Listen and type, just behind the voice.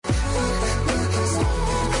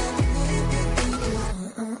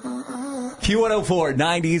Q104,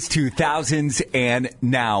 90s, 2000s, and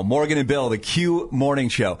now. Morgan and Bill, the Q Morning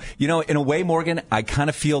Show. You know, in a way, Morgan, I kind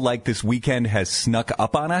of feel like this weekend has snuck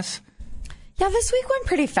up on us. Yeah, this week went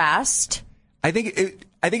pretty fast. I think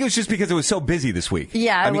it was just because it was so busy this week.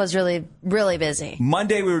 Yeah, it was really, really busy.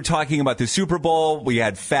 Monday, we were talking about the Super Bowl. We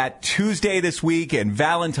had Fat Tuesday this week and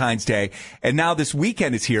Valentine's Day. And now this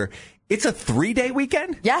weekend is here. It's a 3-day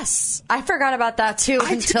weekend? Yes. I forgot about that, too,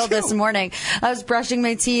 until this morning. I was brushing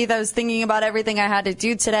my teeth. I was thinking about everything I had to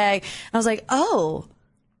do today. I was like, oh,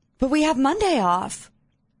 but we have Monday off.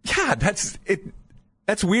 Yeah, that's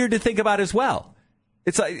weird to think about as well.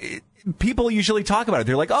 It's like people usually talk about it.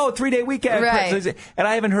 They're like, oh, 3-day weekend. Right. And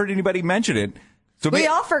I haven't heard anybody mention it. So we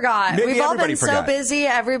all forgot. We've all been forgot. so busy.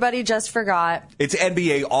 Everybody just forgot. It's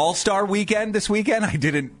NBA All-Star weekend this weekend. I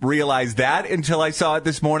didn't realize that until I saw it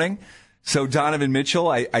this morning. So Donovan Mitchell,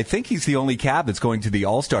 I think he's the only Cab that's going to the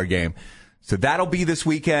All-Star game. So that'll be this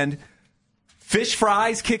weekend. Fish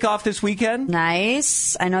fries kick off this weekend.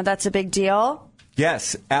 Nice. I know that's a big deal.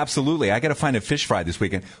 Yes, absolutely. I got to find a fish fry this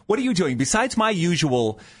weekend. What are you doing? Besides my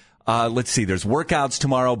usual, let's see, there's workouts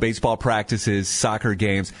tomorrow, baseball practices, soccer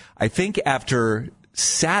games. I think after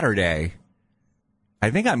Saturday,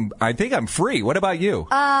 I think I'm free. What about you?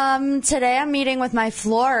 Today I'm meeting with my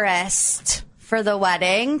florist for the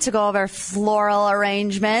wedding to go over floral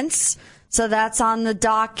arrangements. So that's on the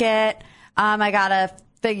docket. I got to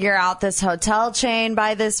figure out this hotel chain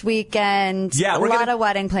by this weekend. Yeah, a lot of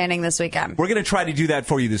wedding planning this weekend. We're going to try to do that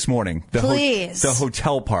for you this morning. Please. The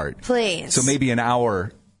hotel part. Please. So maybe in an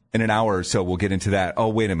hour or so we'll get into that. Oh,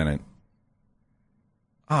 wait a minute.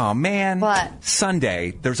 Oh, man. What?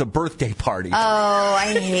 Sunday, there's a birthday party. Oh,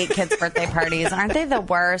 I hate kids' birthday parties. Aren't they the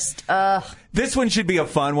worst? Ugh. This one should be a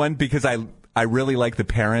fun one because I really like the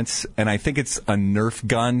parents, and I think it's a Nerf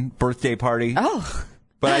gun birthday party. Oh.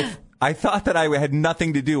 But I thought that I had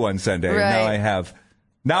nothing to do on Sunday. Right. And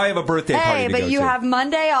now I have a birthday party to go to. Hey, but you have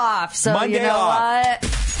Monday off, so Monday you know off. what?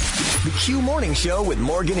 The Q Morning Show with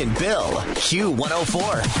Morgan and Bill.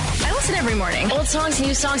 Q104. I listen every morning. Old songs,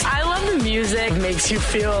 new songs. I love the music. It makes you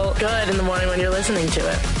feel good in the morning when you're listening to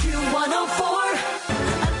it.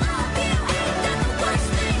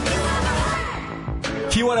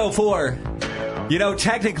 Q104. You know,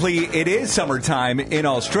 technically, it is summertime in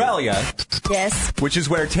Australia. Yes. Which is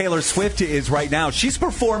where Taylor Swift is right now. She's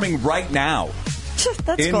performing right now.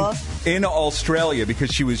 That's cool. In Australia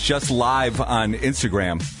because she was just live on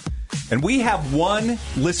Instagram. And we have one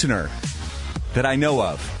listener that I know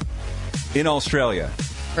of in Australia.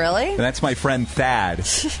 Really? And that's my friend Thad,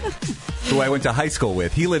 who I went to high school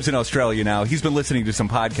with. He lives in Australia now. He's been listening to some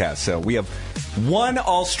podcasts. So we have one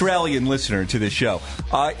Australian listener to this show.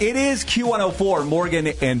 It is Q104, Morgan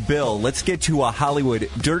and Bill. Let's get to a Hollywood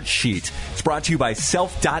dirt sheet. It's brought to you by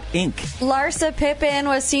Self.Inc. Larsa Pippen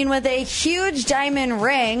was seen with a huge diamond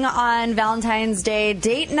ring on Valentine's Day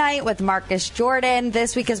date night with Marcus Jordan.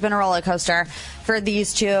 This week has been a roller coaster for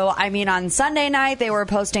these two. I mean, on Sunday night, they were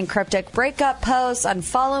posting cryptic breakup posts,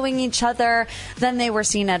 unfollowing each other. Then they were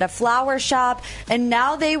seen at a flower shop. And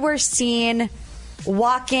now they were seen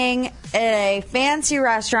walking in a fancy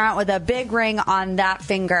restaurant with a big ring on that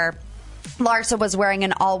finger. Larsa was wearing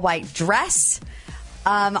an all-white dress.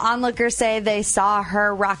 Onlookers say they saw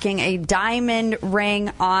her rocking a diamond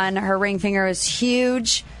ring on her ring finger. It was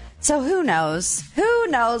huge. So who knows? Who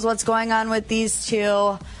knows what's going on with these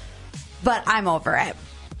two? But I'm over it.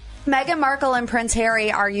 Meghan Markle and Prince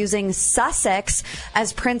Harry are using Sussex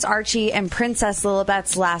as Prince Archie and Princess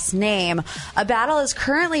Lilibet's last name. A battle is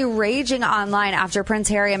currently raging online after Prince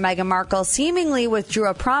Harry and Meghan Markle seemingly withdrew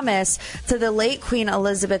a promise to the late Queen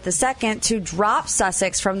Elizabeth II to drop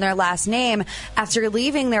Sussex from their last name after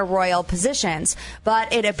leaving their royal positions.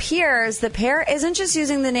 But it appears the pair isn't just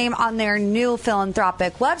using the name on their new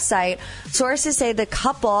philanthropic website. Sources say the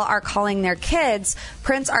couple are calling their kids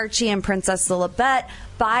Prince Archie and Princess Lilibet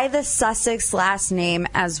by the Sussex last name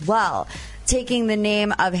as well. Taking the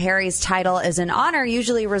name of Harry's title is an honor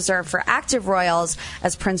usually reserved for active royals,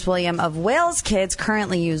 as Prince William of Wales' kids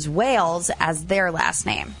currently use Wales as their last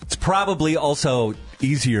name. It's probably also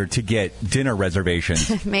easier to get dinner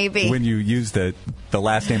reservations. Maybe. When you use the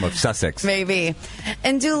last name of Sussex. Maybe.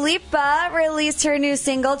 And Dua Lipa released her new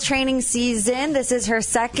single, Training Season. This is her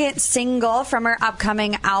second single from her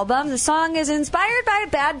upcoming album. The song is inspired by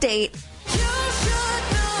a bad date.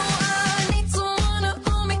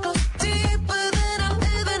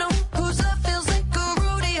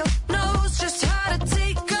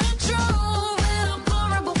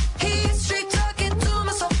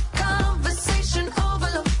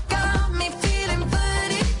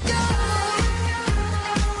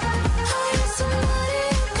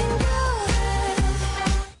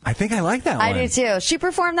 think I like that one. I do too. She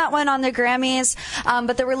performed that one on the Grammys,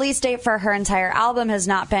 but the release date for her entire album has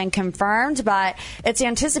not been confirmed, but it's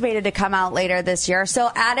anticipated to come out later this year.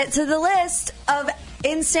 So add it to the list of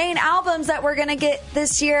insane albums that we're going to get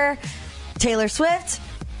this year. Taylor Swift,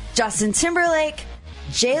 Justin Timberlake,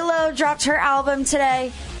 J-Lo dropped her album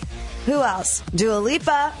today. Who else? Dua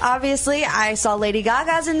Lipa, obviously. I saw Lady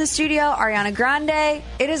Gaga's in the studio. Ariana Grande.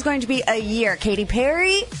 It is going to be a year. Katy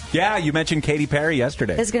Perry. Yeah, you mentioned Katy Perry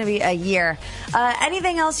yesterday. It's going to be a year.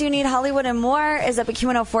 Anything else you need, Hollywood and more, is up at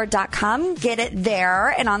Q104.com. Get it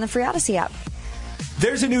there and on the free Odyssey app.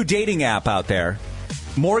 There's a new dating app out there.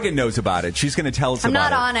 Morgan knows about it. She's going to tell us I'm about it.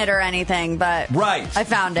 not on it or anything, but right. I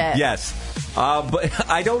found it. Yes. But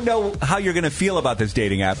I don't know how you're going to feel about this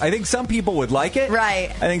dating app. I think some people would like it. Right.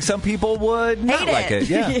 I think some people would not like it.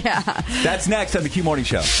 Yeah. Yeah. That's next on the Q Morning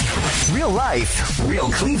Show. Real life,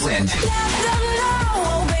 real Cleveland.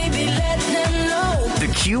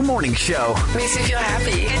 The Q Morning Show. Makes me feel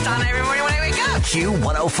happy. It's on every morning when I wake up.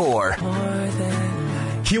 Q104.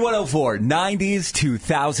 Q104, 90s,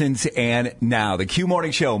 2000s, and now. The Q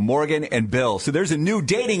Morning Show, Morgan and Bill. So there's a new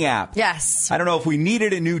dating app. Yes. I don't know if we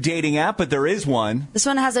needed a new dating app, but there is one. This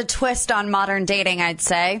one has a twist on modern dating, I'd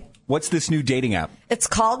say. What's this new dating app? It's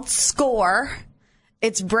called Score.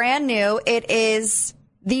 It's brand new. It is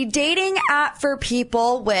the dating app for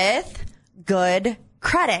people with good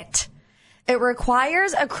credit. It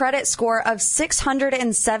requires a credit score of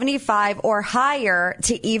 675 or higher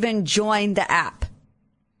to even join the app.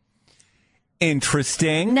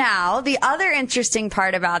 Interesting. Now, the other interesting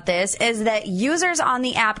part about this is that users on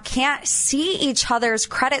the app can't see each other's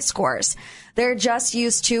credit scores. They're just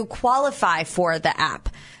used to qualify for the app.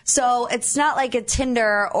 So it's not like a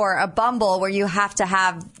Tinder or a Bumble where you have to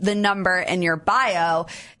have the number in your bio.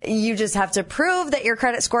 You just have to prove that your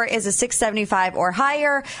credit score is a 675 or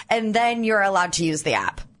higher, and then you're allowed to use the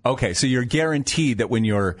app. Okay, so you're guaranteed that when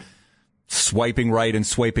you're swiping right and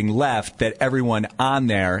swiping left, that everyone on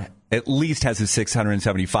there at least has a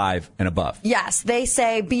 675 and above. Yes, they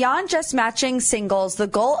say beyond just matching singles, the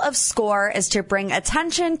goal of Score is to bring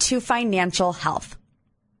attention to financial health.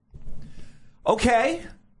 Okay.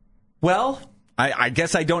 Well, I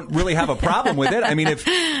guess I don't really have a problem with it. I mean,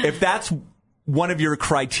 if that's one of your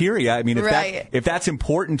criteria, I mean, if that's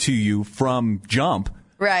important to you from jump,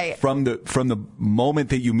 right, from the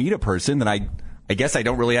moment that you meet a person, then I guess I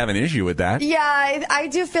don't really have an issue with that. Yeah, I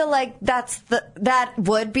do feel like that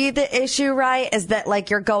would be the issue, right? Is that like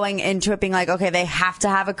you're going into it being like, okay, they have to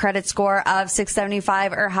have a credit score of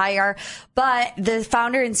 675 or higher. But the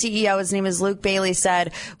founder and CEO, his name is Luke Bailey,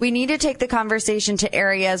 said, we need to take the conversation to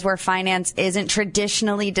areas where finance isn't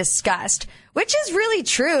traditionally discussed, which is really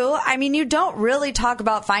true. I mean, you don't really talk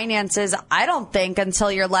about finances, I don't think,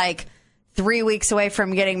 until you're like 3 weeks away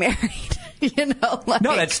from getting married. You know, like,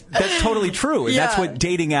 no, that's totally true. And yeah. That's what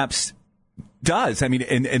dating apps does. I mean,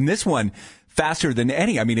 and this one, faster than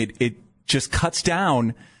any, I mean, it just cuts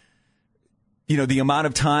down, you know, the amount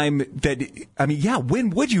of time that, I mean, yeah,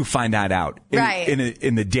 when would you find that out? Right.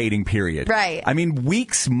 In the dating period? Right. I mean,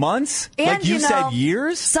 weeks, months? And, like you said,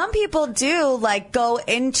 years? Some people do like go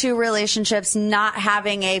into relationships not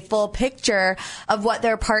having a full picture of what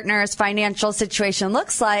their partner's financial situation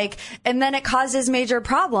looks like, and then it causes major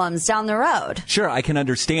problems down the road. Sure, I can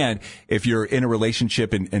understand if you're in a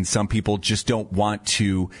relationship and some people just don't want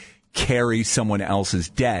to carry someone else's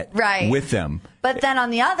debt with them. But then on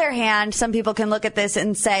the other hand, some people can look at this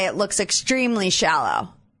and say it looks extremely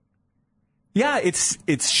shallow. Yeah,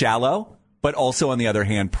 it's shallow, but also on the other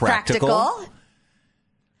hand, practical.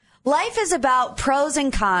 Life is about pros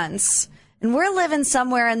and cons, and we're living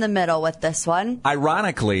somewhere in the middle with this one.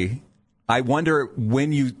 Ironically, I wonder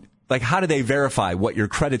how do they verify what your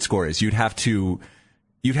credit score is? You'd have to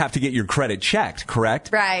get your credit checked,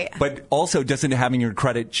 correct? Right. But also, doesn't having your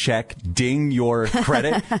credit check ding your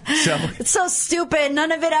credit? So it's so stupid.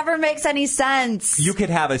 None of it ever makes any sense. You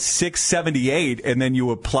could have a 678 and then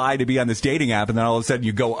you apply to be on this dating app and then all of a sudden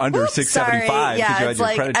you go under 675 because you had it's your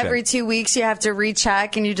like credit check. Every 2 weeks you have to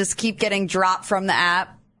recheck and you just keep getting dropped from the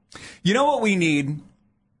app. You know what we need?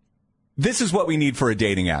 This is what we need for a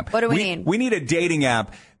dating app. What do we need? We need a dating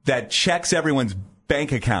app that checks everyone's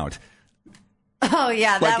bank account. Oh,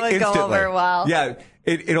 yeah, that would instantly. go over well. Yeah,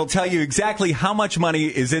 it'll tell you exactly how much money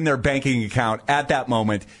is in their banking account at that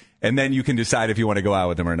moment, and then you can decide if you want to go out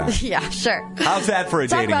with them or not. Yeah, sure. How's that for a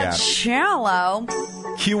dating app? Shallow.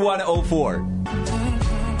 Q104.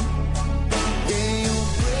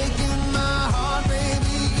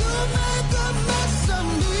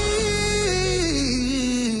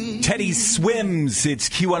 Teddy swims. It's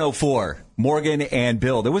Q104. Morgan and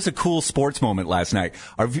Bill. There was a cool sports moment last night.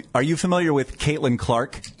 Are you familiar with Caitlin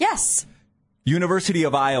Clark? Yes. University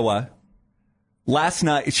of Iowa. Last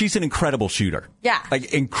night, she's an incredible shooter. Yeah.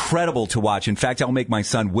 Like, incredible to watch. In fact, I'll make my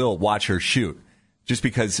son Will watch her shoot just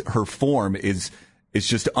because her form is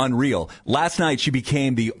just unreal. Last night, she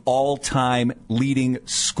became the all-time leading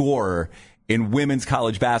scorer in women's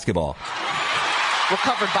college basketball.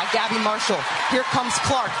 Recovered by Gabby Marshall. Here comes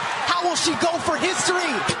Clark. How will she go for history? There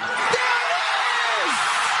it is!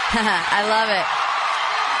 I love it.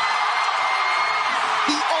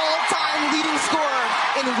 The all-time leading scorer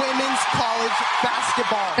in women's college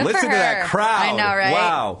basketball. Good Listen for to her. that crowd. I know, right?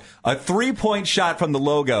 Wow. A 3-point shot from the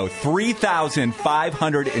logo.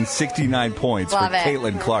 3,569 points Love for it.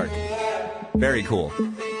 Caitlin Clark. Very cool.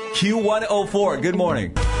 Q104. Good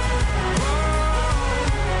morning.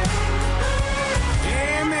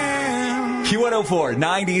 Q104,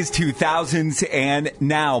 90s, 2000s, and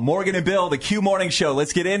now. Morgan and Bill, the Q Morning Show.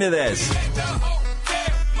 Let's get into this.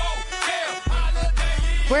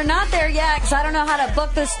 We're not there yet because I don't know how to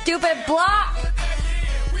book this stupid block.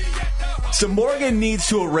 So Morgan needs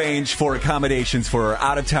to arrange for accommodations for her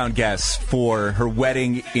out-of-town guests for her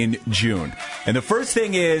wedding in June. And the first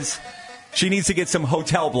thing is she needs to get some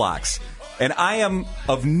hotel blocks. And I am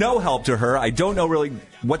of no help to her. I don't know really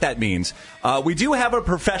what that means. We do have a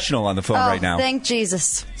professional on the phone right now. Thank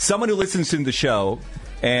Jesus. Someone who listens to the show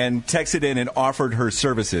and texted in and offered her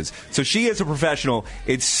services. So she is a professional.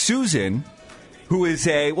 It's Susan, who is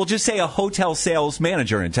we'll just say a hotel sales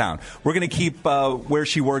manager in town. We're going to keep where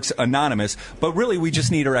she works anonymous, but really we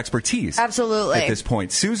just need her expertise. Absolutely. At this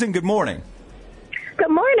point. Susan, good morning. Good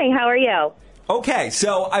morning. How are you? Okay,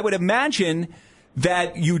 so I would imagine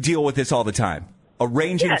that you deal with this all the time,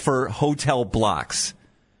 arranging for hotel blocks.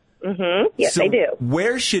 Mm-hmm. Yes, So I do.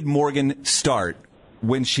 where should Morgan start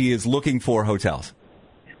when she is looking for hotels?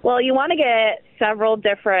 Well, you want to get several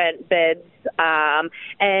different bids,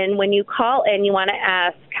 and when you call in, you want to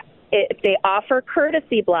ask if they offer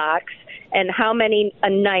courtesy blocks and how many a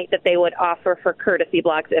night that they would offer for courtesy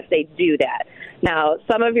blocks if they do that. Now,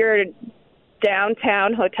 some of your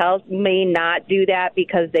downtown hotels may not do that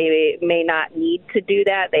because they may not need to do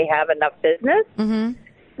that. They have enough business. Mm-hmm.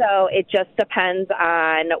 So it just depends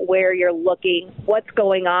on where you're looking, what's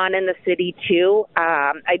going on in the city, too.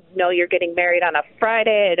 I know you're getting married on a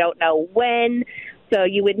Friday. I don't know when. So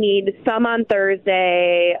you would need some on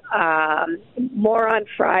Thursday, more on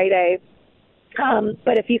Friday.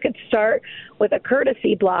 But if you could start with a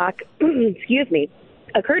courtesy block, a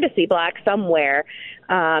courtesy block somewhere,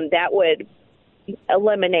 that would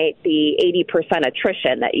eliminate the 80%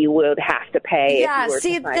 attrition that you would have to pay. Yeah, if you were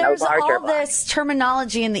see, to sign there's a larger all this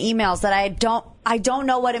terminology in the emails that I don't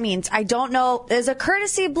know what it means. I don't know. Is a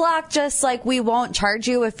courtesy block just like we won't charge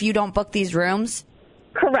you if you don't book these rooms?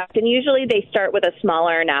 Correct. And usually they start with a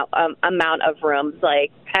smaller amount of rooms,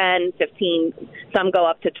 like 10, 15. Some go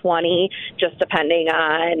up to 20, just depending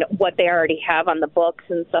on what they already have on the books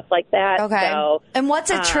and stuff like that. Okay. So, and what's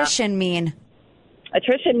attrition mean?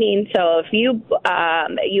 Attrition means so if you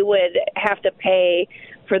would have to pay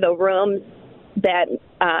for the rooms that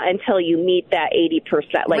until you meet that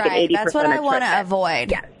 80%, like right, an 80%. That's what I want to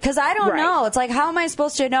avoid. Yes. Because I don't Right. know. It's like, how am I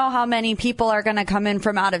supposed to know how many people are going to come in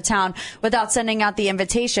from out of town without sending out the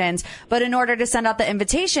invitations? But in order to send out the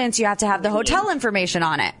invitations, you have to have the hotel information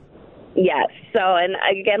on it. Yes. So, and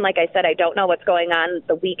again, like I said, I don't know what's going on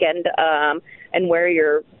the weekend and where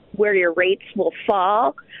your rates will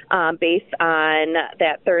fall based on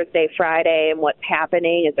that Thursday, Friday, and what's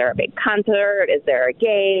happening. Is there a big concert? Is there a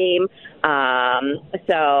game?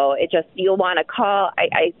 So you'll want to call.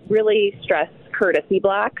 I really stress courtesy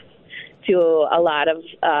blocks to a lot of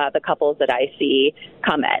the couples that I see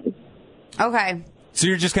come in. Okay. So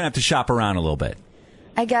you're just going to have to shop around a little bit.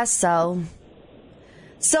 I guess so.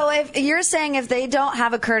 So if you're saying if they don't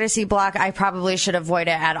have a courtesy block, I probably should avoid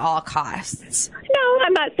it at all costs. No,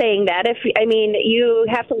 I'm not saying that. You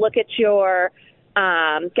have to look at your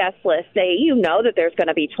guest list. Say you know that there's going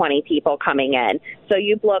to be 20 people coming in, so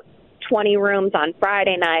you book 20 rooms on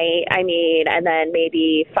Friday night. And then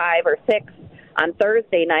maybe 5 or 6 on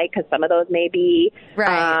Thursday night, because some of those may be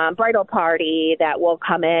bridal party that will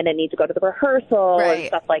come in and need to go to the rehearsal and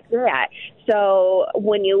stuff like that. So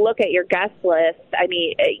when you look at your guest list,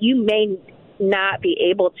 you may not be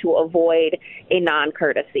able to avoid a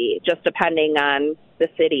non-courtesy, just depending on the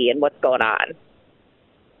city and what's going on.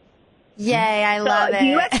 Yay, I love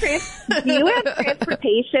it. Do you have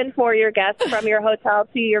transportation for your guests from your hotel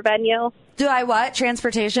to your venue? Do I what?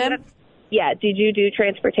 Transportation? Yeah, did you do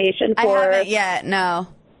transportation for... I haven't yet, no.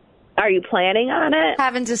 Are you planning on it?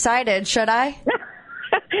 Haven't decided. Should I?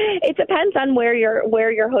 It depends on where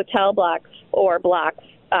your hotel blocks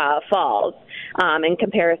falls in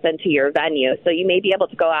comparison to your venue. So you may be able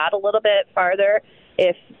to go out a little bit farther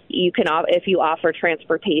if you offer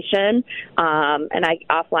transportation. And I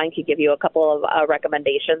offline could give you a couple of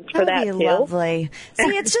recommendations for that That'd too. be lovely.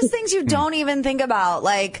 See, it's just things you don't even think about,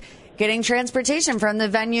 like getting transportation from the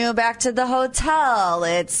venue back to the hotel.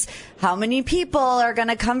 It's how many people are going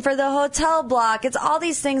to come for the hotel block. It's all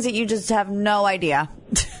these things that you just have no idea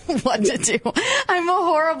what to do. I'm a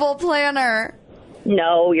horrible planner.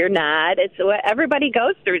 No, you're not. It's what everybody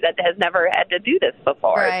goes through that has never had to do this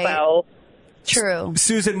before. Right. So True.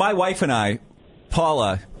 Susan, my wife and I,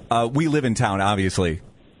 Paula, we live in town, obviously.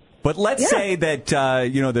 But let's say that,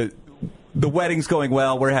 the wedding's going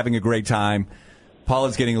well. We're having a great time.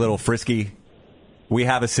 Paula's getting a little frisky. We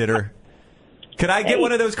have a sitter. Can I get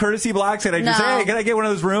one of those courtesy blocks? And I just say, hey, can I get one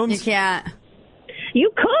of those rooms? You can't.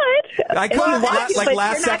 you could. I could, if you want to, like but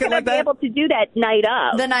last you're not second gonna like be that? able to do that night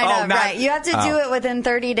of. The night of, right. You have to do it within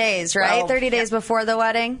 30 days, right? Well, 30 days before the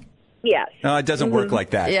wedding? Yes. No, it doesn't work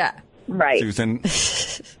like that. Yeah. Right. Susan.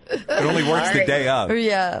 It only works the day of.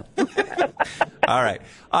 Yeah. All right.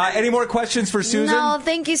 Any more questions for Susan? No,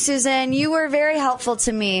 thank you, Susan. You were very helpful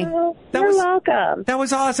to me. You're welcome. That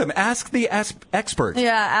was awesome. Ask the expert.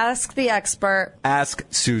 Yeah, ask the expert. Ask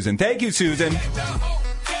Susan. Thank you, Susan.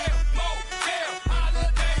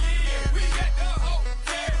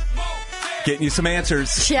 Getting you some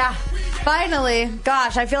answers. Yeah. Finally.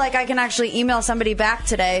 Gosh, I feel like I can actually email somebody back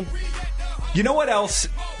today. You know what else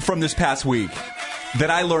from this past week that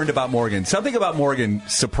I learned about Morgan? Something about Morgan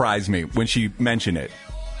surprised me when she mentioned it.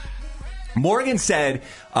 Morgan said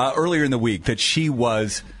earlier in the week that she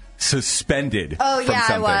was suspended from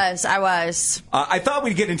something. I was. I thought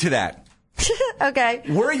we'd get into that. Okay.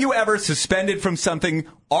 Were you ever suspended from something?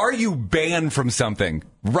 Are you banned from something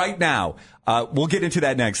right now? We'll get into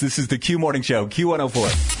that next. This is the Q Morning Show,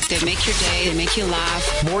 Q104. They make your day. They make you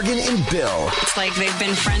laugh. Morgan and Bill. It's like they've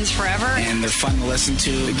been friends forever. And they're fun to listen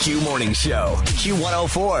to. The Q Morning Show,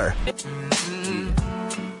 Q104.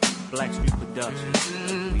 Black Street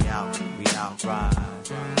Productions. We out, ride.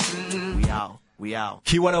 We out.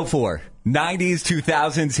 Q104, 90s,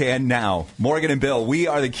 2000s, and now. Morgan and Bill, we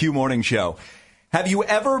are the Q Morning Show. Have you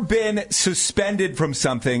ever been suspended from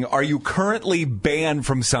something? Are you currently banned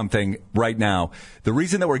from something right now? The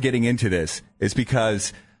reason that we're getting into this is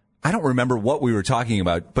because I don't remember what we were talking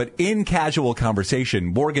about, but in casual conversation,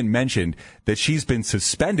 Morgan mentioned that she's been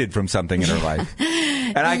suspended from something in her life.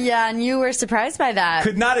 And and you were surprised by that.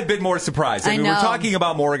 could not have been more surprised. I mean, know. we're talking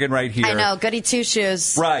about Morgan right here. I know. Goody two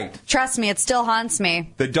shoes. Right. Trust me, it still haunts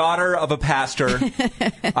me. The daughter of a pastor.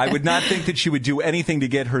 I would not think that she would do anything to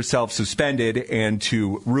get herself suspended and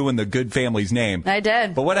to ruin the good family's name. I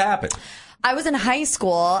did. But what happened? I was in high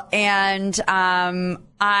school, and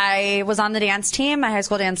I was on the dance team, my high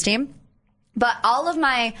school dance team. But all of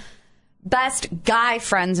my best guy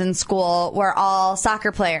friends in school were all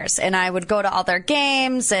soccer players, and I would go to all their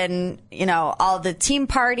games and, you know, all the team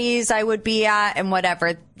parties I would be at and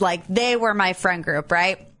whatever. Like, they were my friend group,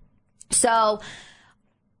 right? So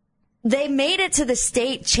they made it to the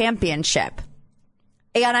state championship.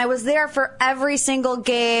 And I was there for every single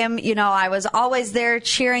game. You know, I was always there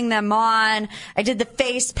cheering them on. I did the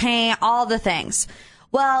face paint, all the things.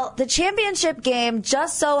 Well, the championship game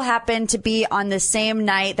just so happened to be on the same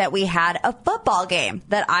night that we had a football game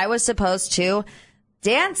that I was supposed to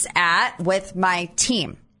dance at with my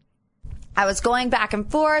team. I was going back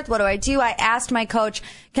and forth. What do? I asked my coach,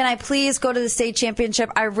 can I please go to the state championship?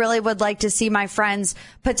 I really would like to see my friends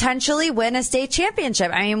potentially win a state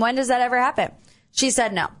championship. I mean, when does that ever happen? She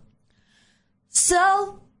said no.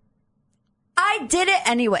 So I did it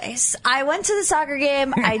anyways. I went to the soccer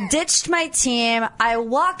game. I ditched my team. I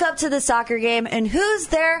walk up to the soccer game, and who's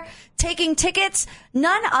there taking tickets?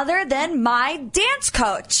 None other than my dance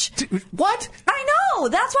coach. What? I know.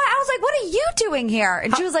 That's why I was like, what are you doing here?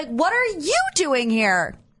 And she was like, what are you doing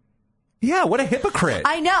here? Yeah, what a hypocrite.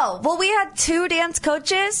 I know. Well, we had two dance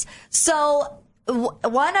coaches. So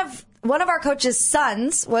one of our coach's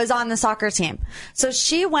sons was on the soccer team. So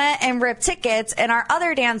she went and ripped tickets, and our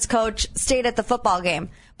other dance coach stayed at the football game.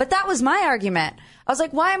 But that was my argument. I was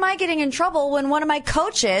like, why am I getting in trouble when one of my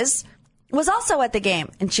coaches was also at the game?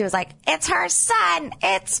 And she was like, it's her son.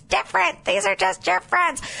 It's different. These are just your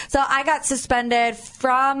friends. So I got suspended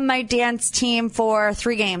from my dance team for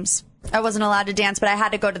 3 games. I wasn't allowed to dance, but I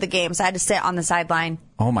had to go to the games. I had to sit on the sideline.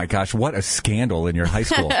 Oh, my gosh. What a scandal in your high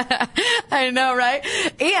school. I know, right?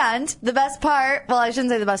 And the best part, well, I shouldn't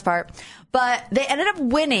say the best part, but they ended up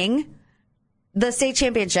winning the state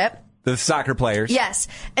championship. The soccer players. Yes.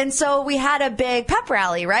 And so we had a big pep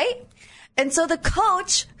rally, right? And so the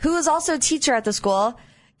coach, who is also a teacher at the school,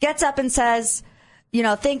 gets up and says,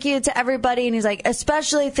 thank you to everybody. And he's like,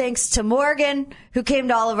 especially thanks to Morgan, who came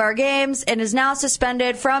to all of our games and is now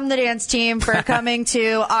suspended from the dance team for coming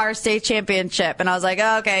to our state championship. And I was like,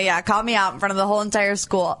 oh, okay, yeah, call me out in front of the whole entire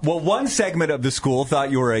school. Well, one segment of the school thought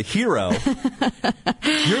you were a hero.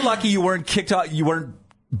 You're lucky you weren't kicked out. You weren't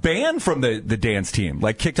banned from the dance team,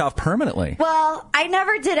 like kicked off permanently. Well, I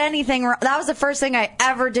never did anything wrong. That was the first thing I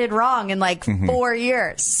ever did wrong in 4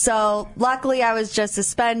 years. So luckily I was just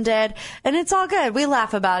suspended, and it's all good. We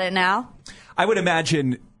laugh about it now. I would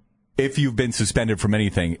imagine if you've been suspended from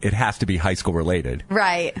anything, it has to be high school related.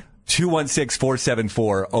 Right.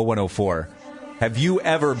 216-474-0104. Have you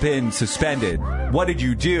ever been suspended? What did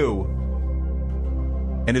you do?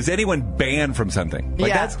 And is anyone banned from something?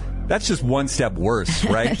 That's just one step worse,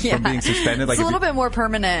 right? Yeah. From being suspended. It's a little bit more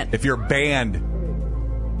permanent. If you're banned.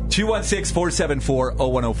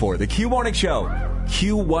 216-474-0104. The Q Morning Show.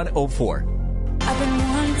 Q104. I've been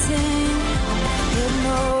wanting to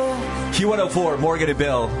know. Q104, Morgan and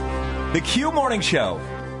Bill. The Q Morning Show.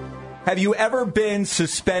 Have you ever been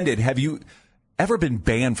suspended? Have you ever been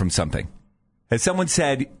banned from something? Has someone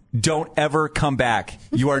said, don't ever come back.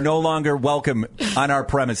 You are no longer welcome on our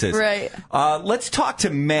premises. Right. Let's talk to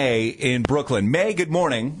May in Brooklyn. May, good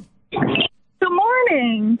morning. Good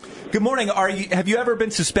morning. Good morning. Have you ever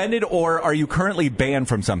been suspended, or are you currently banned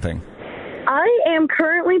from something? I am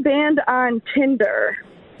currently banned on Tinder.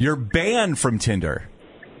 You're banned from Tinder?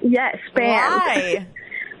 Yes, banned. Why?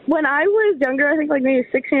 When I was younger, I think maybe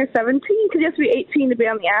 16 or 17, because you have to be 18 to be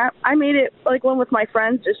on the app, I made it one with my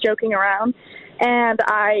friends, just joking around. And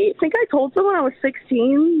I think I told someone I was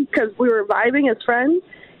 16 because we were vibing as friends,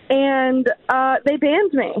 and they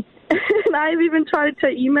banned me. And I've even tried to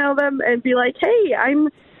email them and be like, hey, I'm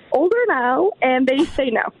older now, and they say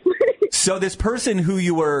no. So this person who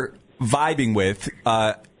you were vibing with,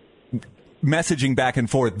 messaging back and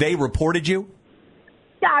forth, they reported you?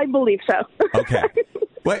 Yeah, I believe so. Okay.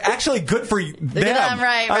 Well, actually, good for them.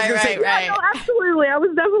 Right. Yeah, no, absolutely. It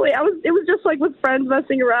was just with friends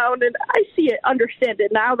messing around, and I see it, understand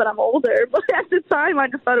it now that I'm older. But at the time, I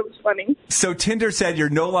just thought it was funny. So Tinder said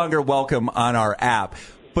you're no longer welcome on our app.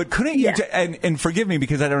 But couldn't you, and forgive me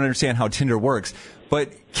because I don't understand how Tinder works,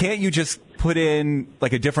 but can't you just put in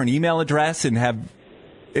a different email address and have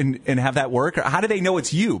that work? Or how do they know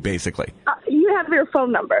it's you, basically? You have their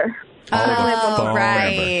phone number. Oh,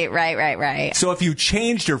 right. So if you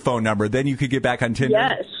changed your phone number, then you could get back on Tinder?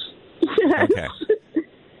 Yes. Okay.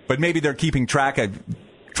 But maybe they're keeping track of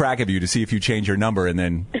you to see if you change your number, and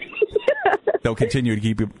then they'll continue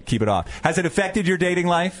to keep it off. Has it affected your dating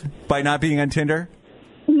life by not being on Tinder?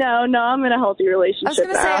 No, I'm in a healthy relationship. I was going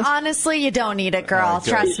to say, honestly, you don't need it, girl.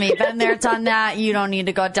 Trust me. Been there, done that. You don't need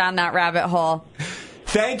to go down that rabbit hole.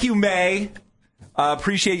 Thank you, May.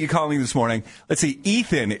 Appreciate you calling this morning. Let's see.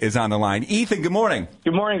 Ethan is on the line. Ethan, good morning.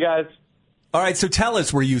 Good morning, guys. All right. So tell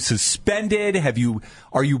us, were you suspended?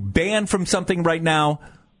 Are you banned from something right now?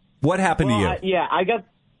 What happened to you? Yeah, I got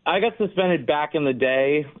suspended back in the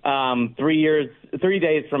day, 3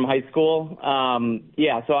 days from high school.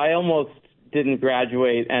 So I almost didn't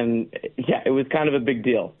graduate, and it was kind of a big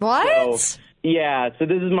deal. What? So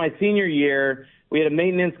this is my senior year. We had a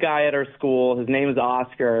maintenance guy at our school. His name is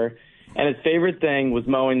Oscar. And his favorite thing was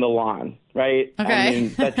mowing the lawn, right? Okay. I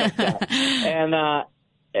mean, that checks out. And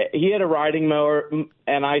he had a riding mower,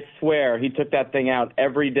 and I swear he took that thing out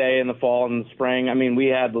every day in the fall and the spring. I mean, we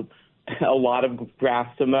had a lot of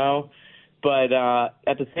grass to mow. But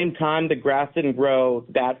at the same time, the grass didn't grow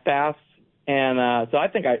that fast. And so I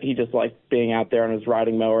think he just liked being out there on his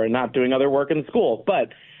riding mower and not doing other work in school. But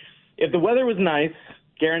if the weather was nice,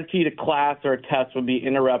 guaranteed a class or a test would be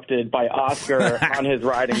interrupted by Oscar on his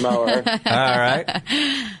riding mower. All right.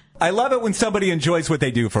 I love it when somebody enjoys what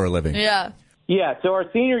they do for a living. Yeah. Yeah, so our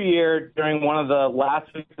senior year, during one of the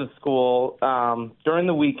last weeks of school, during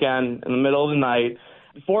the weekend, in the middle of the night,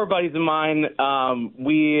 4 buddies of mine,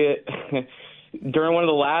 during one of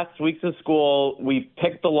the last weeks of school, we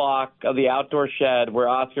picked the lock of the outdoor shed where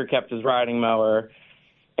Oscar kept his riding mower,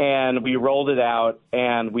 and we rolled it out,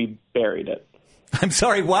 and we buried it. I'm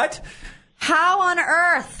sorry, what? How on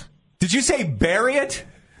earth? Did you say bury it?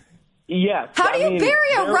 Yes. How do you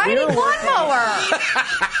bury a riding lawnmower?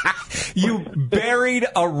 You buried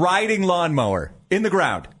a riding lawnmower in the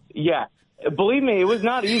ground. Yeah. Believe me, it was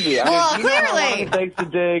not easy. Clearly. How long it takes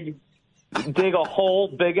to dig a hole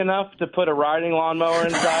big enough to put a riding lawnmower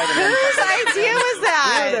inside? Whose idea was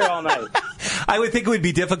that? We were there all night. I would think it would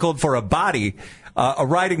be difficult for a body. A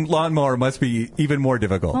riding lawnmower must be even more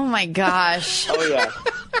difficult. Oh, my gosh. Oh, yeah.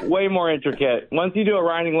 way more intricate. Once you do a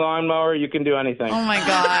riding lawnmower, you can do anything. Oh, my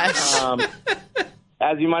gosh.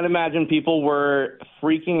 As you might imagine, people were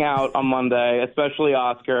freaking out on Monday, especially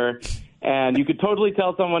Oscar. And you could totally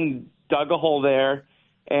tell someone dug a hole there,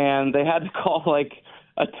 and they had to call, like,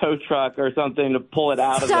 a tow truck or something to pull it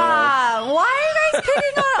out of there. Why are you guys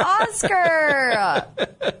picking on Oscar?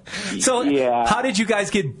 So how did you guys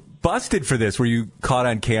get busted for this? Were you caught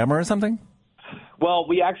on camera or something? Well,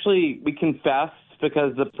 we confessed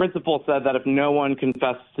because the principal said that if no one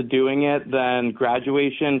confessed to doing it, then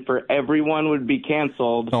graduation for everyone would be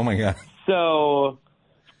canceled. Oh, my God. So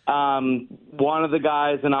one of the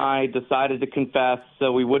guys and I decided to confess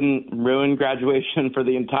so we wouldn't ruin graduation for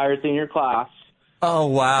the entire senior class. Oh,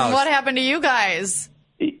 wow. What happened to you guys?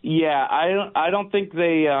 Yeah, I don't think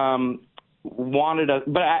they wanted us.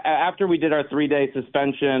 But after we did our 3-day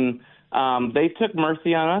suspension, they took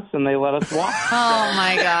mercy on us and they let us walk. Oh,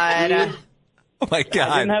 my God. Oh, my God.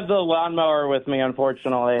 I didn't have the lawnmower with me,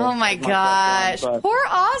 unfortunately. Oh, my gosh. Poor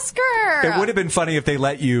Oscar. It would have been funny if they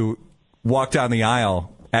let you walk down the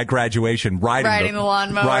aisle at graduation riding the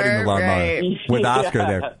lawnmower. Right. With Oscar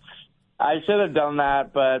there. I should have done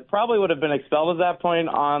that, but probably would have been expelled at that point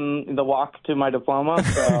on the walk to my diploma.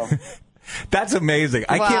 So. That's amazing.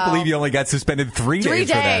 I can't believe you only got suspended 3 days. 3 for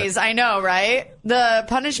that. days, I know, right? The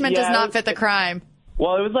punishment does not fit the crime.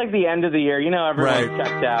 Well, it was like the end of the year. You know, everyone's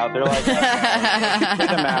checked out. They're like, get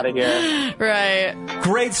them out of here. Right.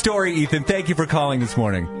 Great story, Ethan. Thank you for calling this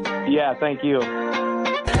morning. Yeah, thank you.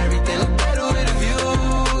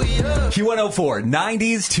 Q104,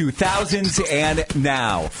 90s, 2000s, and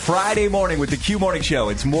now. Friday morning with the Q Morning Show.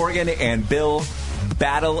 It's Morgan and Bill.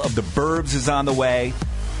 Battle of the Burbs is on the way.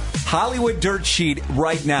 Hollywood Dirt Sheet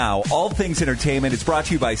right now. All things entertainment. It's brought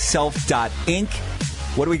to you by Self.Inc.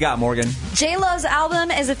 What do we got, Morgan? J-Lo's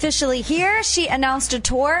album is officially here. She announced a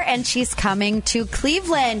tour, and she's coming to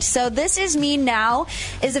Cleveland. So This Is Me Now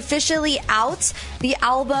is officially out. The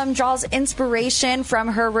album draws inspiration from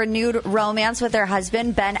her renewed romance with her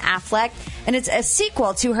husband, Ben Affleck, and it's a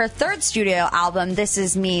sequel to her third studio album, This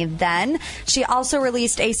Is Me Then. She also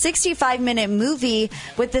released a 65-minute movie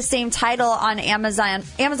with the same title on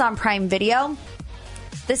Amazon Prime Video.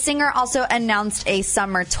 The singer also announced a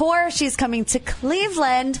summer tour. She's coming to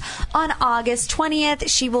Cleveland on August 20th.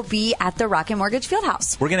 She will be at the Rocket Mortgage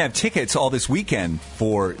Fieldhouse. We're going to have tickets all this weekend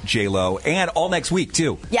for J-Lo and all next week,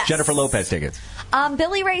 too. Yes. Jennifer Lopez tickets.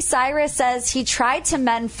 Billy Ray Cyrus says he tried to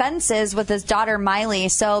mend fences with his daughter Miley.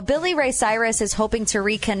 So Billy Ray Cyrus is hoping to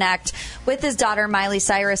reconnect with his daughter Miley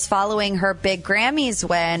Cyrus following her big Grammys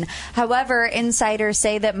win. However, insiders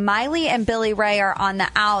say that Miley and Billy Ray are on the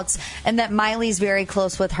outs and that Miley's very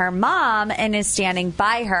close with her mom and is standing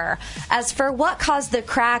by her. As for what caused the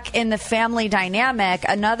crack in the family dynamic,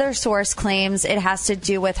 another source claims it has to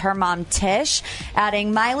do with her mom Tish,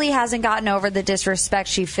 adding Miley hasn't gotten over the disrespect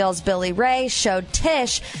she feels Billy Ray showed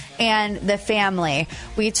Tish and the family.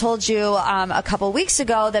 We told you a couple weeks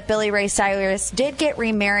ago that Billy Ray Cyrus did get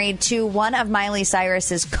remarried to one of Miley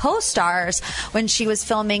Cyrus's co-stars when she was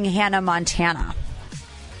filming Hannah Montana.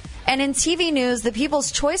 And in TV news, the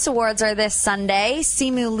People's Choice Awards are this Sunday.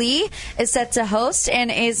 Simu Lee is set to host and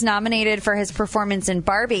is nominated for his performance in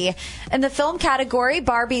Barbie. In the film category,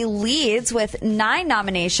 Barbie leads with 9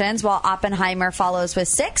 nominations, while Oppenheimer follows with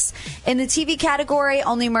 6. In the TV category,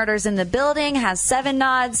 Only Murders in the Building has 7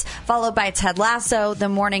 nods, followed by Ted Lasso, The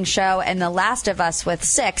Morning Show, and The Last of Us with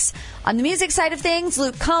 6. On the music side of things,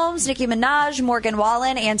 Luke Combs, Nicki Minaj, Morgan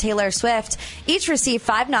Wallen, and Taylor Swift each received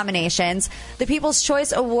 5 nominations. The People's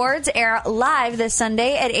Choice Awards air live this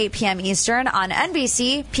Sunday at 8 p.m. Eastern on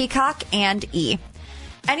NBC, Peacock, and E!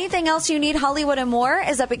 Anything else you need Hollywood and more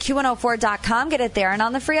is up at Q104.com. Get it there and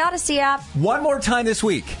on the free Odyssey app. One more time this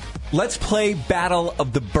week. Let's play Battle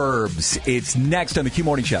of the Burbs. It's next on the Q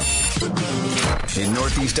Morning Show. In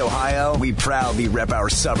Northeast Ohio, we proudly rep our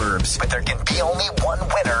suburbs, but there can be only one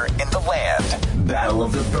winner in the land. Battle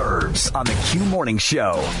of the Burbs on the Q Morning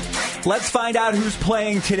Show. Let's find out who's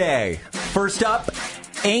playing today. First up,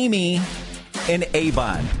 Amy and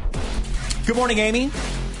Avon. Good morning, Amy.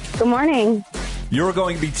 Good morning. You're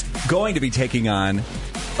going to be taking on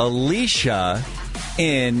Alicia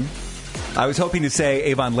in, I was hoping to say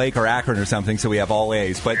Avon Lake or Akron or something, so we have all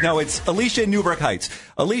A's. But no, it's Alicia in Newburgh Heights.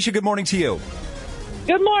 Alicia, good morning to you.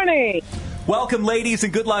 Good morning. Welcome, ladies,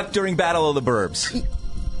 and good luck during Battle of the Burbs.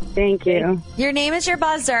 Thank you. Your name is your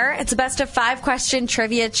buzzer. It's a best of 5 question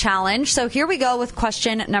trivia challenge. So here we go with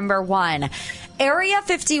question number 1. Area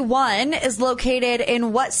 51 is located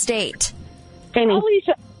in what state? Amy.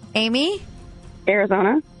 Alicia. Amy?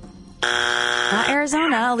 Arizona. Not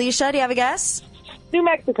Arizona. Alicia, do you have a guess? New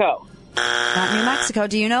Mexico. Not New Mexico.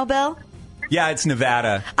 Do you know, Bill? Yeah, it's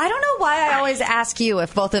Nevada. I don't know why I always ask you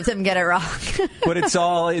if both of them get it wrong. But it's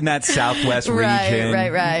all in that southwest region.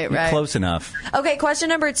 Right. Close enough. Okay, question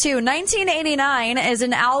number 2. 1989 is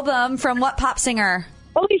an album from what pop singer?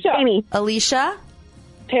 Alicia. Amy. Alicia?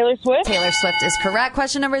 Taylor Swift. Taylor Swift is correct.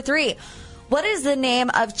 Question number 3. What is the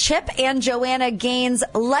name of Chip and Joanna Gaines'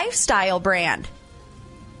 lifestyle brand?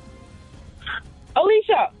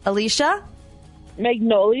 Alicia?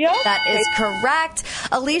 Magnolia. That is correct.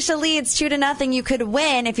 Alicia leads 2-0. You could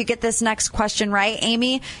win if you get this next question right.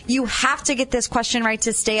 Amy, you have to get this question right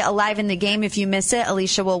to stay alive in the game. If you miss it,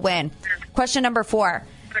 Alicia will win. Question number 4.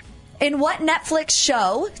 In what Netflix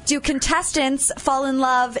show do contestants fall in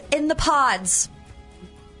love in the pods?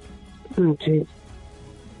 Oh, geez.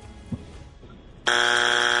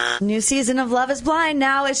 New season of Love is Blind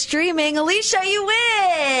now is streaming. Alicia, you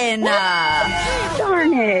win!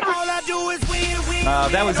 Darn it.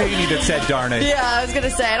 That was Amy that said darn it. Yeah, I was going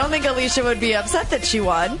to say, I don't think Alicia would be upset that she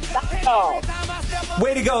won. Oh,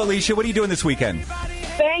 Way to go, Alicia. What are you doing this weekend?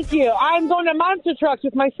 thank you. I'm going to Monster Trucks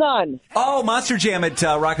with my son. Oh, Monster Jam at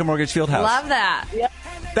Rocket Mortgage Fieldhouse. Love that. Yep.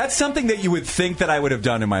 That's something that you would think that I would have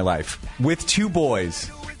done in my life with 2 boys.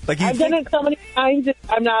 Like I've done it so many times.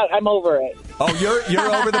 I'm over it. Oh, you're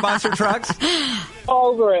over the monster trucks?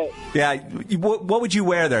 Over it. Yeah. What would you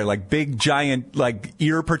wear there? Like big, giant, like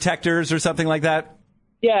ear protectors or something like that?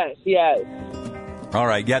 Yes. All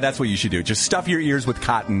right. Yeah, that's what you should do. Just stuff your ears with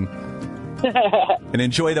cotton and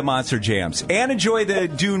enjoy the Monster Jams. And enjoy the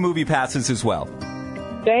Dune movie passes as well.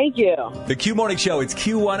 Thank you. The Q Morning Show. It's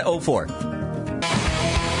Q104.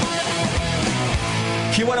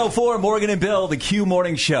 Q104, Morgan and Bill, the Q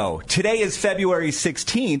Morning Show. Today is February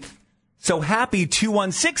 16th, so happy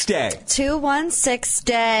 216 Day. 216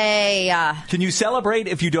 Day. Can you celebrate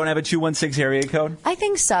if you don't have a 216 area code? I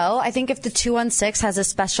think so. I think if the 216 has a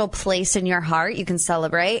special place in your heart, you can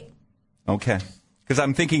celebrate. Okay. Because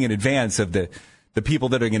I'm thinking in advance of the people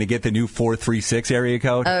that are going to get the new 436 area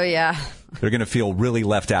code. Oh, yeah. They're going to feel really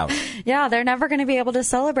left out. Yeah, they're never going to be able to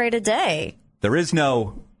celebrate a day. There is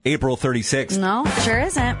no April 36th. No, sure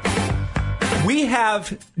isn't. We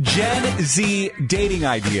have Gen Z dating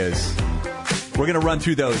ideas. We're going to run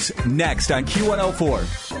through those next on Q104.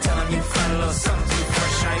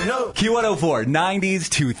 Q104, 90s,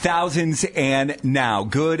 2000s, and now.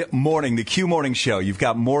 Good morning, the Q Morning Show. You've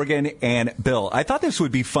got Morgan and Bill. I thought this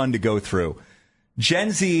would be fun to go through. Gen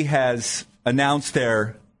Z has announced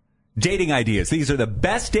their dating ideas. These are the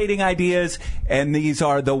best dating ideas, and these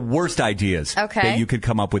are the worst ideas that you could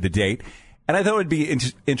come up with a date. And I thought it would be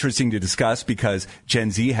interesting to discuss because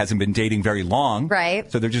Gen Z hasn't been dating very long.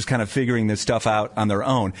 Right. So they're just kind of figuring this stuff out on their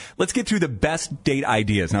own. Let's get through the best date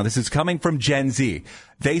ideas. Now, this is coming from Gen Z.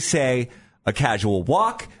 They say a casual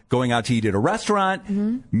walk, going out to eat at a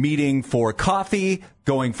restaurant, meeting for coffee,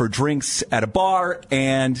 going for drinks at a bar,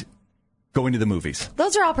 and going to the movies.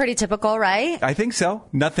 Those are all pretty typical, right? I think so.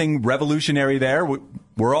 Nothing revolutionary there. We've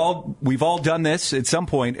all done this at some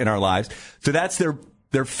point in our lives. So that's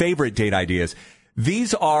their favorite date ideas.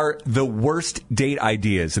 These are the worst date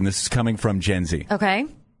ideas, and this is coming from Gen Z. Okay.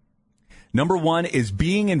 Number 1 is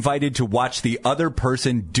being invited to watch the other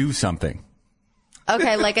person do something.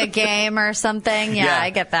 Okay, like a game or something. Yeah,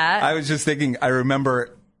 I get that. I was just thinking, I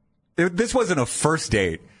remember, this wasn't a first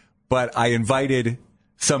date, but I invited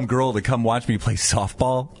some girl to come watch me play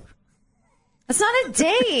softball. It's not a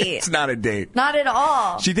date. It's not a date. Not at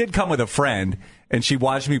all. She did come with a friend, and she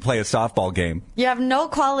watched me play a softball game. You have no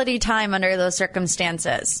quality time under those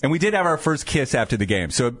circumstances. And we did have our first kiss after the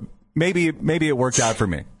game, so maybe it worked out for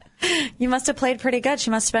me. You must have played pretty good.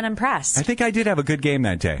 She must have been impressed. I think I did have a good game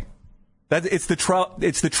that day. It's the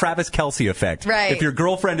Travis Kelce effect. Right. If your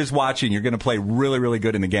girlfriend is watching, you're going to play really, really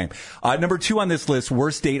good in the game. Number 2 on this list,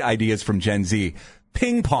 worst date ideas from Gen Z.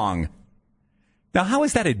 Ping pong. Now, how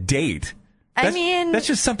is that a date? That's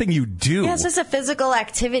just something you do. Yeah, it's just a physical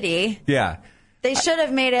activity. Yeah. They should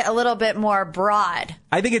have made it a little bit more broad.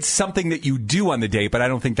 I think it's something that you do on the date, but I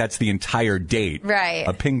don't think that's the entire date. Right.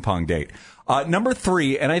 A ping pong date. Number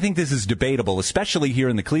 3, and I think this is debatable, especially here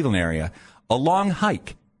in the Cleveland area, a long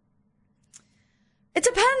hike. It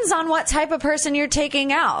depends on what type of person you're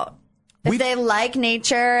taking out. If they like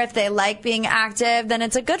nature, if they like being active, then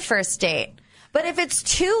it's a good first date. But if it's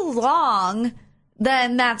too long,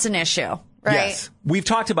 then that's an issue, right? Yes. We've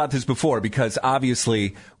talked about this before because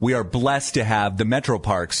obviously we are blessed to have the metro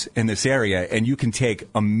parks in this area, and you can take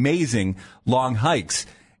amazing long hikes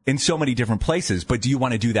in so many different places. But do you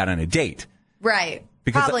want to do that on a date? Right.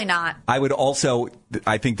 Because probably not. I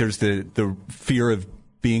think there's the fear of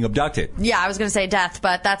being abducted. Yeah, I was going to say death,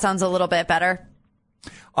 but that sounds a little bit better.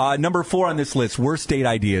 Number 4 on this list, worst date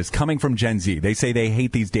ideas coming from Gen Z. They say they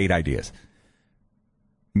hate these date ideas.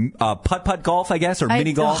 putt-putt golf, I guess, or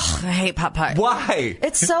mini golf. I hate putt-putt. Why?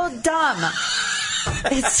 It's so dumb.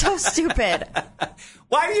 It's so stupid.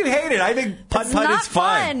 Why do you hate it? I think putt-putt is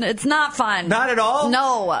fun. It's not fun. Not at all?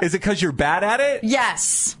 No. Is it because you're bad at it?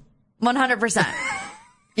 Yes. 100%.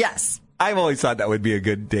 Yes. I've always thought that would be a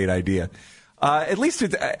good date idea. At least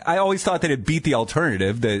I always thought that it'd beat the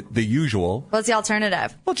alternative, the usual. What's the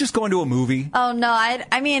alternative? Well, just going to a movie. Oh, no.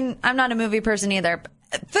 I mean, I'm not a movie person either.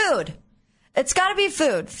 Food. It's got to be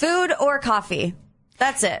food. Food or coffee.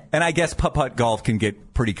 That's it. And I guess putt-putt golf can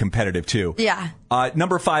get pretty competitive, too. Yeah.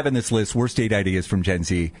 Number 5 on this list, worst date ideas from Gen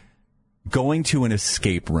Z, going to an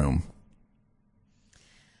escape room.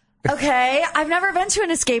 Okay. I've never been to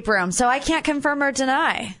an escape room, so I can't confirm or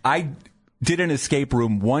deny. I did an escape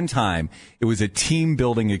room one time. It was a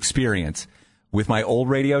team-building experience with my old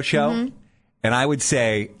radio show. Mm-hmm. And I would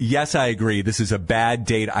say, yes, I agree. This is a bad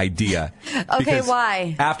date idea. Okay,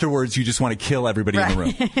 why? Afterwards, you just want to kill everybody in the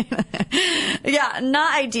room. Yeah,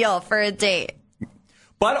 not ideal for a date.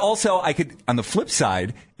 But also, I could, on the flip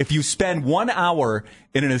side, if you spend 1 hour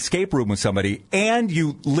in an escape room with somebody and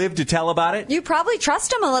you live to tell about it, you probably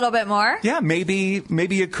trust them a little bit more. Yeah, maybe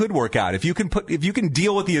it could work out. If you can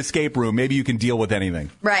deal with the escape room, maybe you can deal with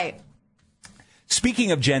anything. Right.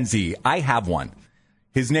 Speaking of Gen Z, I have one.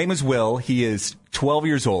 His name is Will. He is 12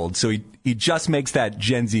 years old, so he just makes that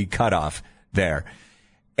Gen Z cutoff there.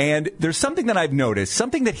 And there's something that I've noticed,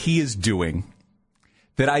 something that he is doing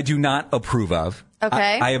that I do not approve of.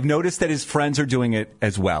 Okay. I have noticed that his friends are doing it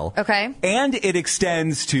as well. Okay. And it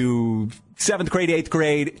extends to 7th grade, 8th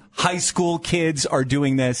grade. High school kids are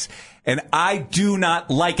doing this, and I do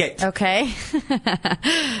not like it. Okay.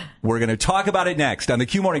 We're going to talk about it next on the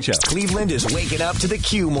Q Morning Show. Cleveland is waking up to the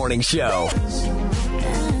Q Morning Show.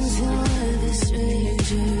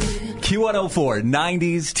 Q104,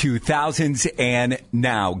 90s, 2000s, and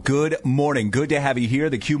now. Good morning. Good to have you here.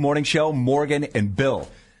 The Q Morning Show, Morgan and Bill.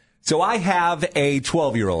 So I have a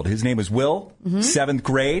 12-year-old. His name is Will, 7th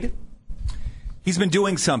grade. He's been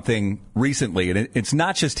doing something recently, and it's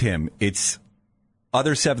not just him. It's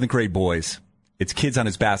other 7th grade boys. It's kids on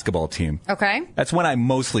his basketball team. Okay. That's when I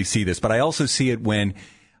mostly see this, but I also see it when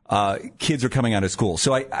kids are coming out of school.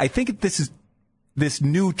 So I think this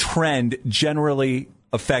new trend generally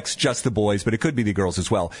affects just the boys, but it could be the girls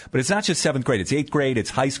as well. But it's not just 7th grade. It's 8th grade.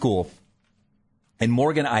 It's high school. And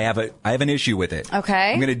Morgan, I have an issue with it.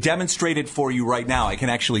 Okay. I'm going to demonstrate it for you right now. I can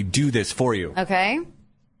actually do this for you. Okay.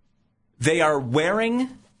 They are wearing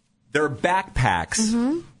their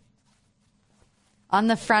backpacks on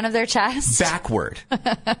the front of their chest? Backward.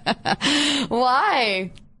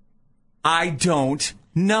 Why? I don't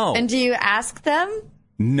know. And do you ask them?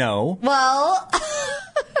 No. Well,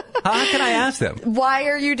 how can I ask them? Why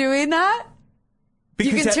are you doing that?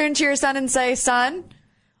 Because you can turn to your son and say, son,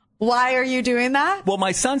 why are you doing that? Well,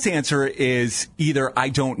 my son's answer is either I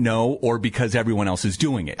don't know or because everyone else is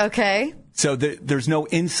doing it. Okay. So there's no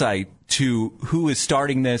insight to who is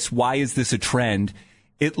starting this. Why is this a trend?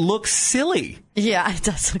 It looks silly. Yeah, it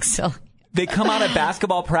does look silly. They come out of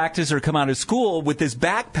basketball practice or come out of school with this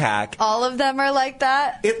backpack. All of them are like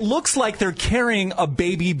that? It looks like they're carrying a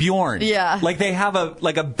baby Bjorn. Yeah. Like they have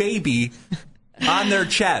a baby on their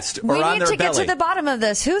chest or on their belly. We need to get to the bottom of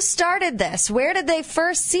this. Who started this? Where did they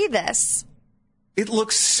first see this? It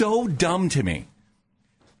looks so dumb to me.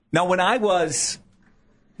 Now, when I was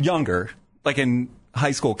younger, like in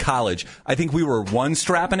high school, college, I think we were one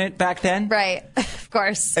strapping it back then. Right, of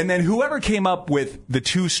course. And then whoever came up with the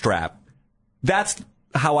two strap, that's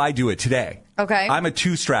how I do it today. Okay. I'm a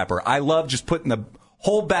two strapper. I love just putting the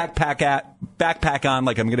whole backpack on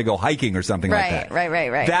like I'm going to go hiking or something like that.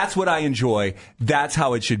 Right. That's what I enjoy. That's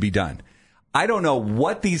how it should be done. I don't know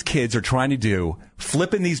what these kids are trying to do,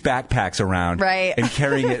 flipping these backpacks around and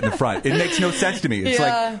carrying it in the front. It makes no sense to me. It's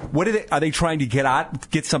like, what are they trying to get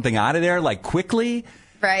something out of there like quickly?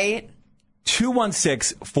 Right.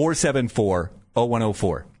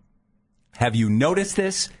 216-474-0104. Have you noticed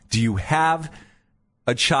this? Do you have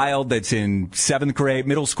a child that's in 7th grade,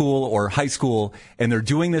 middle school or high school, and they're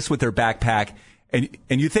doing this with their backpack? And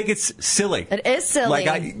you think it's silly. It is silly.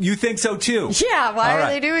 You think so, too? Yeah, why are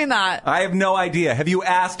they doing that? I have no idea. Have you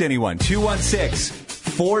asked anyone?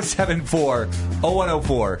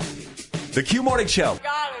 216-474-0104. The Q Morning Show. I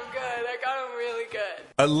got him good. I got him really good.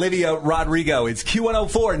 Olivia Rodrigo. It's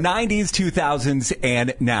Q104, 90s, 2000s,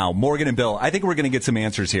 and now. Morgan and Bill, I think we're going to get some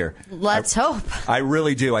answers here. Let's hope. I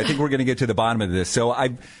really do. I think we're going to get to the bottom of this. So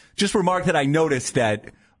I just remarked that I noticed that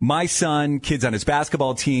my son, kids on his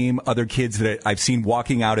basketball team, other kids that I've seen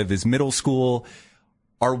walking out of his middle school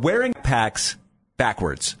are wearing packs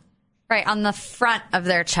backwards. Right, on the front of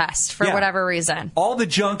their chest for whatever reason. All the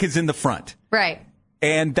junk is in the front. Right.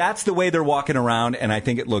 And that's the way they're walking around, and I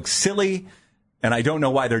think it looks silly, and I don't know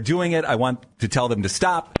why they're doing it. I want to tell them to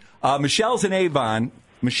stop. Michelle's in Avon.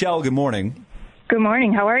 Michelle, good morning. Good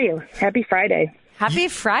morning. How are you? Happy Friday. Happy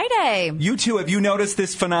Friday. You two, have you noticed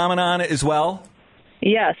this phenomenon as well?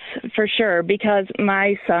 Yes, for sure, because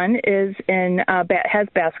my son is has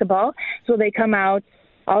basketball, so they come out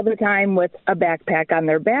all the time with a backpack on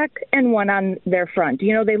their back and one on their front.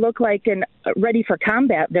 You know, they look like ready for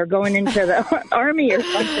combat. They're going into the army or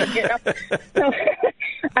something, you know. So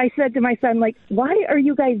I said to my son, like, why are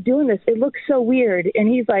you guys doing this? It looks so weird. And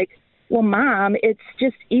he's like, well, Mom, it's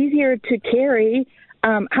just easier to carry.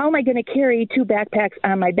 How am I going to carry 2 backpacks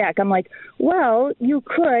on my back? I'm like, well, you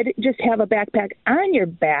could just have a backpack on your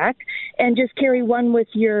back and just carry one with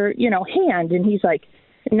your, hand. And he's like,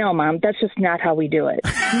 no, Mom, that's just not how we do it.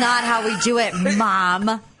 Not how we do it,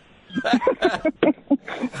 Mom.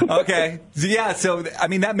 Okay. Yeah, so, I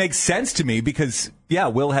mean, that makes sense to me because, yeah,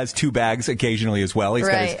 Will has 2 bags occasionally as well. He's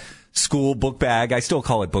got his school book bag. I still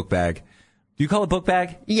call it book bag. Do you call it book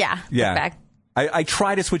bag? Yeah. Book bag. I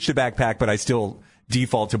try to switch to backpack, but I still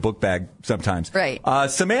default to book bag sometimes. Right.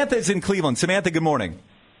 Samantha's in Cleveland. Samantha, good morning.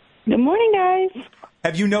 Good morning, guys.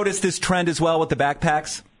 Have you noticed this trend as well with the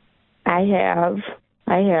backpacks? I have.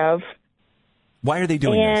 Why are they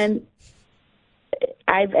doing this?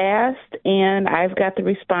 I've asked, and I've got the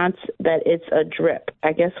response that it's a drip.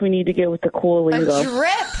 I guess we need to get with the cool lingo. A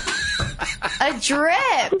drip? A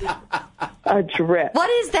drip? A drip. What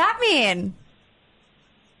does that mean?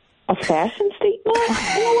 A fashion statement?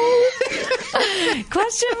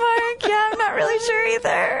 Question mark? Yeah, I'm not really sure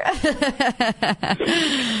either.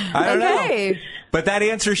 I don't know. But that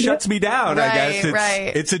answer shuts me down. I guess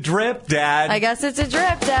it's a drip, Dad. I guess it's a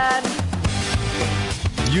drip, Dad.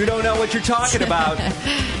 You don't know what you're talking about.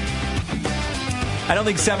 I don't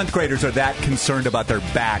think 7th graders are that concerned about their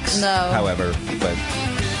backs, however. But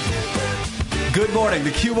good morning,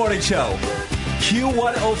 the Q Morning Show.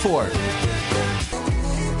 Q104.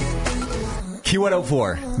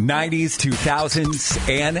 Q104, 90s, 2000s,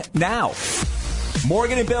 and now.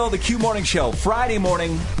 Morgan and Bill, the Q Morning Show, Friday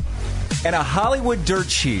morning, and a Hollywood dirt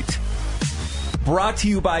sheet brought to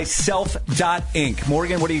you by Self.Inc.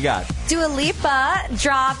 Morgan, what do you got? Dua Lipa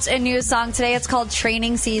dropped a new song today. It's called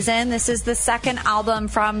Training Season. This is the second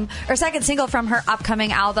single from her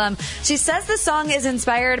upcoming album. She says the song is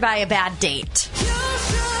inspired by a bad date.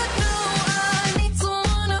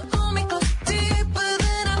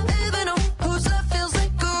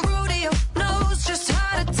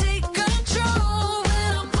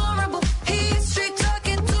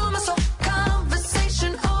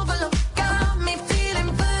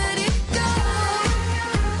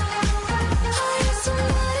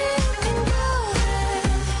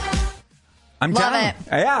 I'm Love down. it.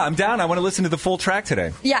 Yeah, I'm down. I want to listen to the full track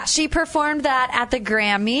today. Yeah, she performed that at the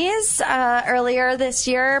Grammys earlier this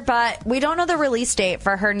year, but we don't know the release date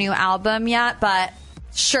for her new album yet, but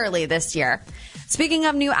surely this year. Speaking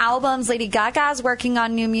of new albums, Lady Gaga is working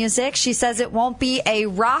on new music. She says it won't be a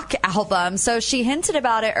rock album. So she hinted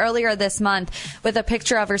about it earlier this month with a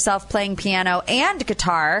picture of herself playing piano and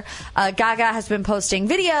guitar. Gaga has been posting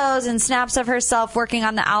videos and snaps of herself working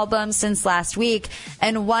on the album since last week.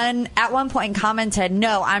 And at one point commented,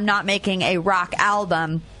 "No, I'm not making a rock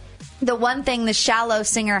album." The one thing the Shallow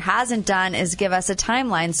singer hasn't done is give us a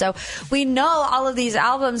timeline. So we know all of these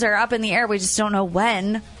albums are up in the air. We just don't know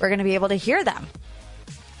when we're going to be able to hear them.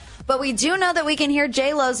 But we do know that we can hear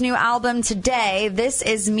J-Lo's new album today. This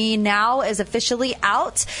Is Me Now is officially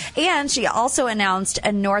out. And she also announced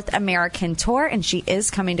a North American tour, and she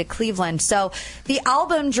is coming to Cleveland. So the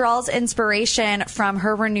album draws inspiration from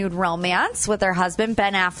her renewed romance with her husband,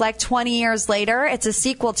 Ben Affleck, 20 years later. It's a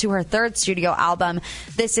sequel to her third studio album,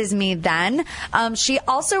 This Is Me Then. She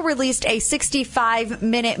also released a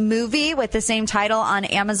 65-minute movie with the same title on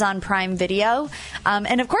Amazon Prime Video.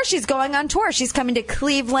 And, of course, she's going on tour. She's coming to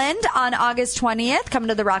Cleveland on August 20th, coming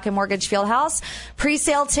to the Rocket Mortgage Fieldhouse.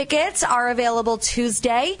 Pre-sale tickets are available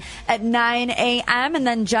Tuesday at 9 a.m. and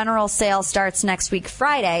then general sale starts next week,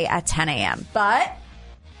 Friday at 10 a.m. But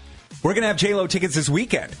we're going to have J-Lo tickets this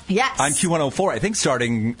weekend. Yes. On Q104, I think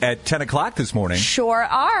starting at 10 o'clock this morning. Sure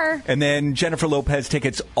are. And then Jennifer Lopez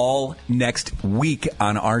tickets all next week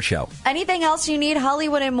on our show. Anything else you need,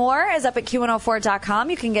 Hollywood and more, is up at Q104.com.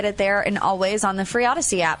 You can get it there and always on the free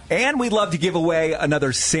Odyssey app. And we'd love to give away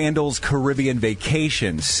another Sandals Caribbean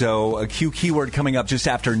vacation. So a Q keyword coming up just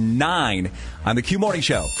after 9 on the Q Morning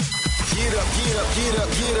Show. Get up, get up, get up,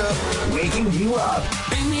 get up. Waking you up.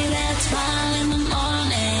 Bring me that smile in the morning.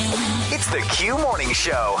 It's the Q Morning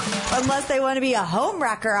Show. Unless they want to be a home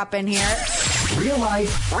wrecker up in here. Real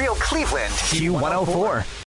life, real Cleveland. Q104.